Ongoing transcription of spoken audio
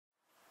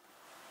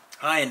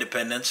Hi,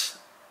 Independents.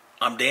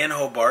 I'm Dan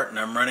Hobart, and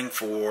I'm running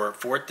for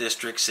 4th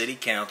District City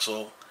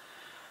Council.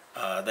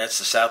 That's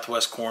the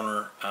southwest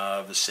corner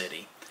of the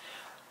city.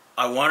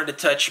 I wanted to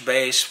touch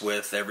base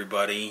with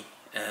everybody.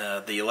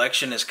 The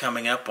election is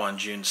coming up on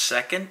June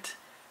 2nd,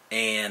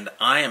 and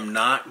I am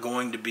not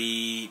going to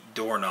be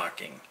door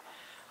knocking.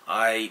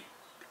 I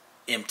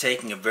am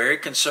taking a very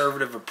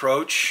conservative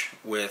approach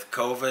with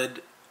COVID,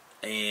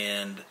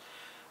 and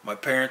my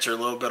parents are a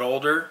little bit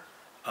older,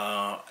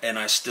 and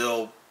I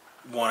still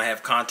want to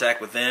have contact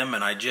with them,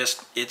 and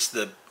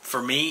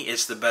for me,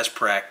 it's the best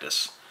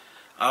practice.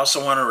 I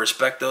also want to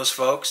respect those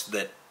folks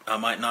that I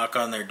might knock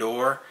on their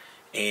door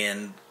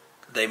and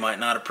they might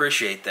not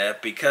appreciate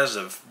that because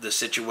of the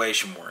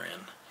situation we're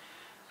in.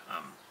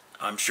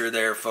 I'm sure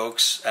there are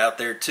folks out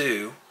there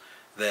too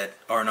that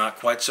are not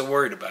quite so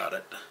worried about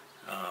it.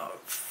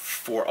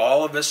 For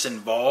all of us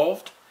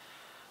involved,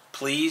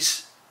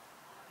 please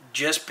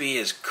just be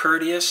as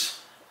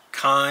courteous,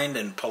 kind,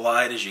 and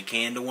polite as you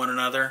can to one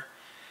another.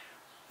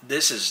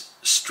 This is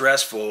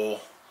stressful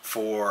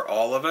for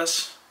all of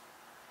us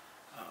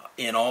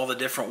in all the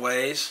different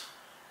ways,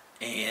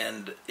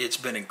 and it's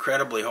been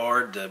incredibly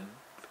hard to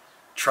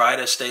try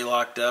to stay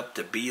locked up,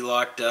 to be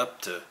locked up,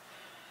 to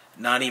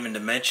not even to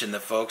mention the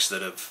folks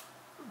that have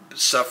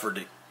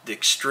suffered the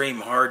extreme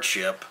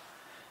hardship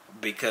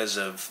because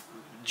of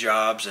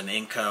jobs and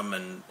income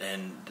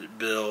and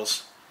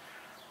bills.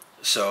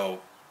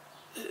 So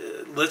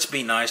let's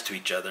be nice to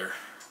each other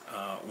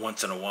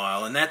once in a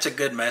while, and that's a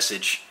good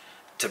message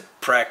to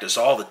practice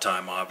all the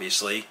time,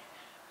 obviously,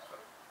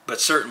 but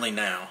certainly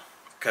now,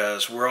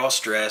 because we're all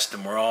stressed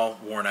and we're all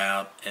worn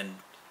out and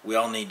we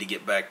all need to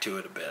get back to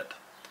it a bit.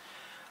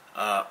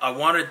 I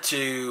wanted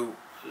to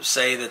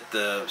say that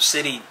the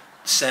city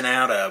sent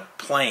out a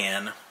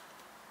plan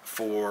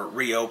for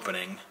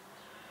reopening,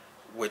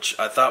 which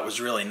I thought was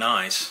really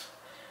nice.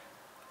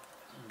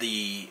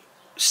 The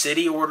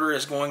city order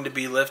is going to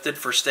be lifted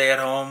for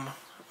stay-at-home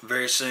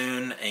very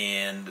soon,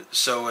 and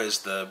so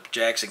is the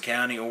Jackson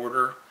County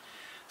order.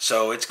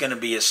 So it's going to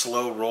be a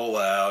slow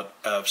rollout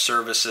of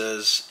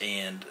services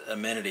and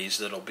amenities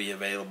that will be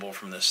available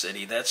from the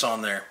city. That's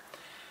on their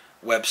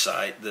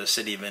website, the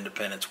City of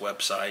Independence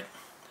website.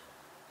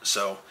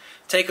 So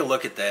take a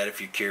look at that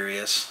if you're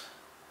curious.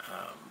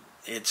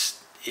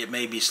 It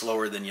may be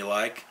slower than you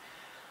like.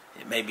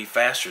 It may be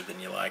faster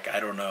than you like. I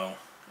don't know.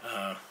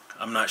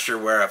 I'm not sure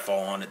where I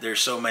fall on it.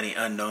 There's so many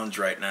unknowns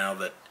right now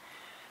that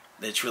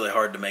it's really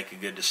hard to make a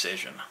good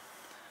decision.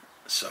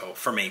 So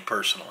for me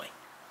personally.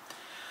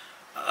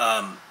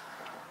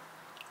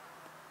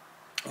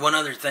 One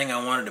other thing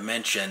I wanted to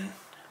mention,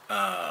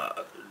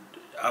 I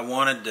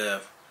wanted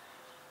to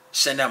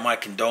send out my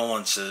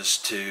condolences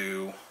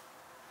to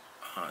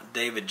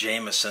David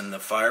Jameson, the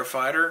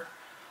firefighter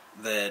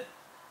that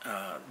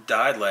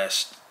died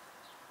last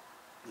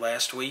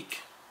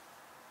week.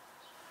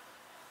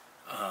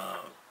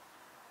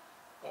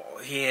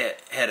 He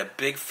had a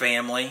big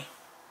family,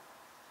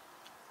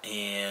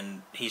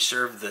 and he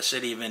served the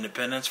City of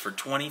Independence for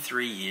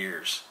 23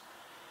 years.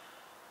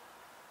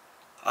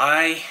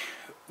 I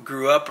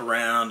grew up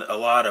around a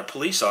lot of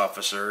police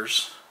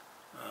officers.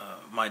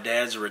 My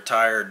dad's a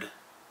retired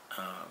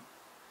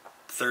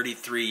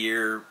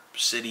 33-year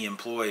city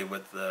employee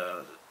with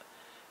the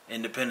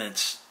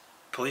Independence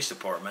Police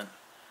Department.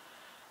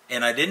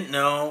 And I didn't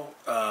know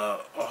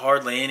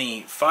hardly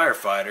any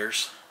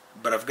firefighters,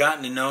 but I've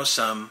gotten to know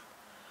some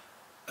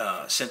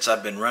since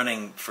I've been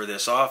running for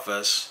this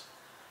office.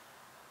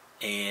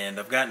 And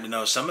I've gotten to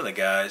know some of the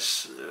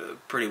guys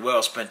pretty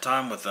well, spent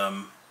time with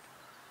them.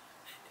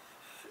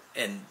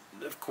 And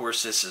of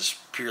course this is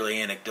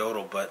purely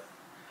anecdotal, but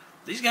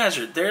these guys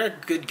they're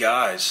good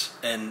guys,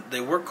 and they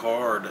work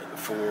hard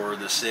for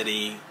the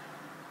city,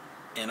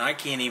 and I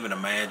can't even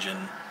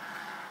imagine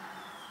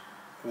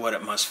what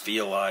it must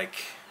feel like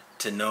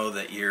to know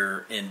that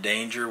you're in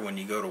danger when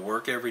you go to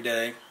work every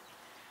day.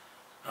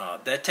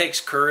 That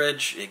takes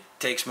courage, it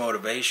takes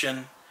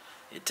motivation,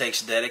 it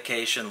takes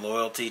dedication,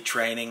 loyalty,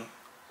 training.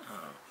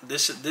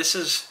 This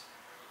is,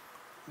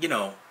 you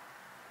know,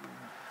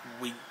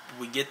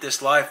 we get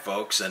this life,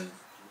 folks, and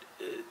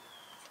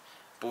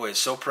boy, it's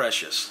so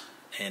precious.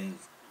 And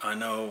I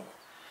know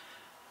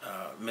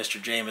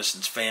Mr.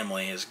 Jameson's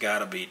family has got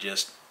to be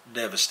just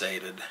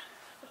devastated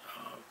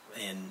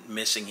and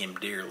missing him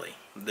dearly.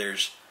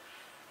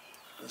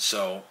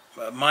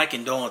 My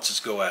condolences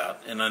go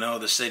out, and I know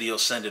the city will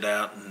send it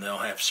out, and they'll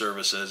have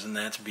services, and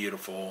that's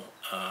beautiful.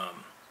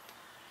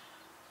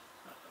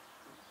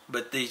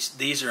 But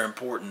these are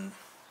important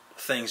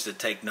things to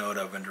take note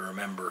of and to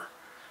remember.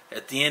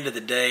 At the end of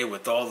the day,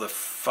 with all the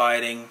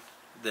fighting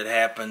that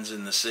happens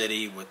in the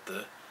city,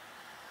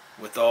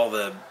 with all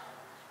the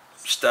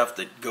stuff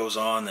that goes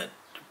on, that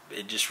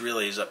it just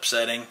really is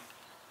upsetting,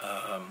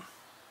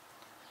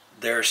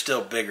 there are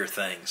still bigger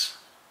things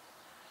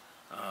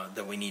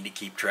that we need to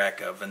keep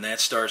track of, and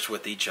that starts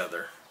with each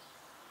other.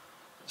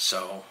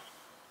 So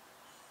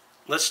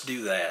let's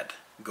do that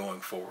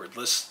going forward.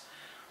 Let's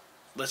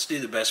do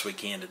the best we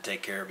can to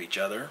take care of each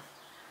other,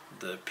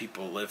 the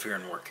people who live here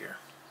and work here.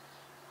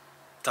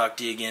 Talk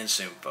to you again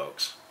soon,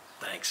 folks.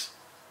 Thanks.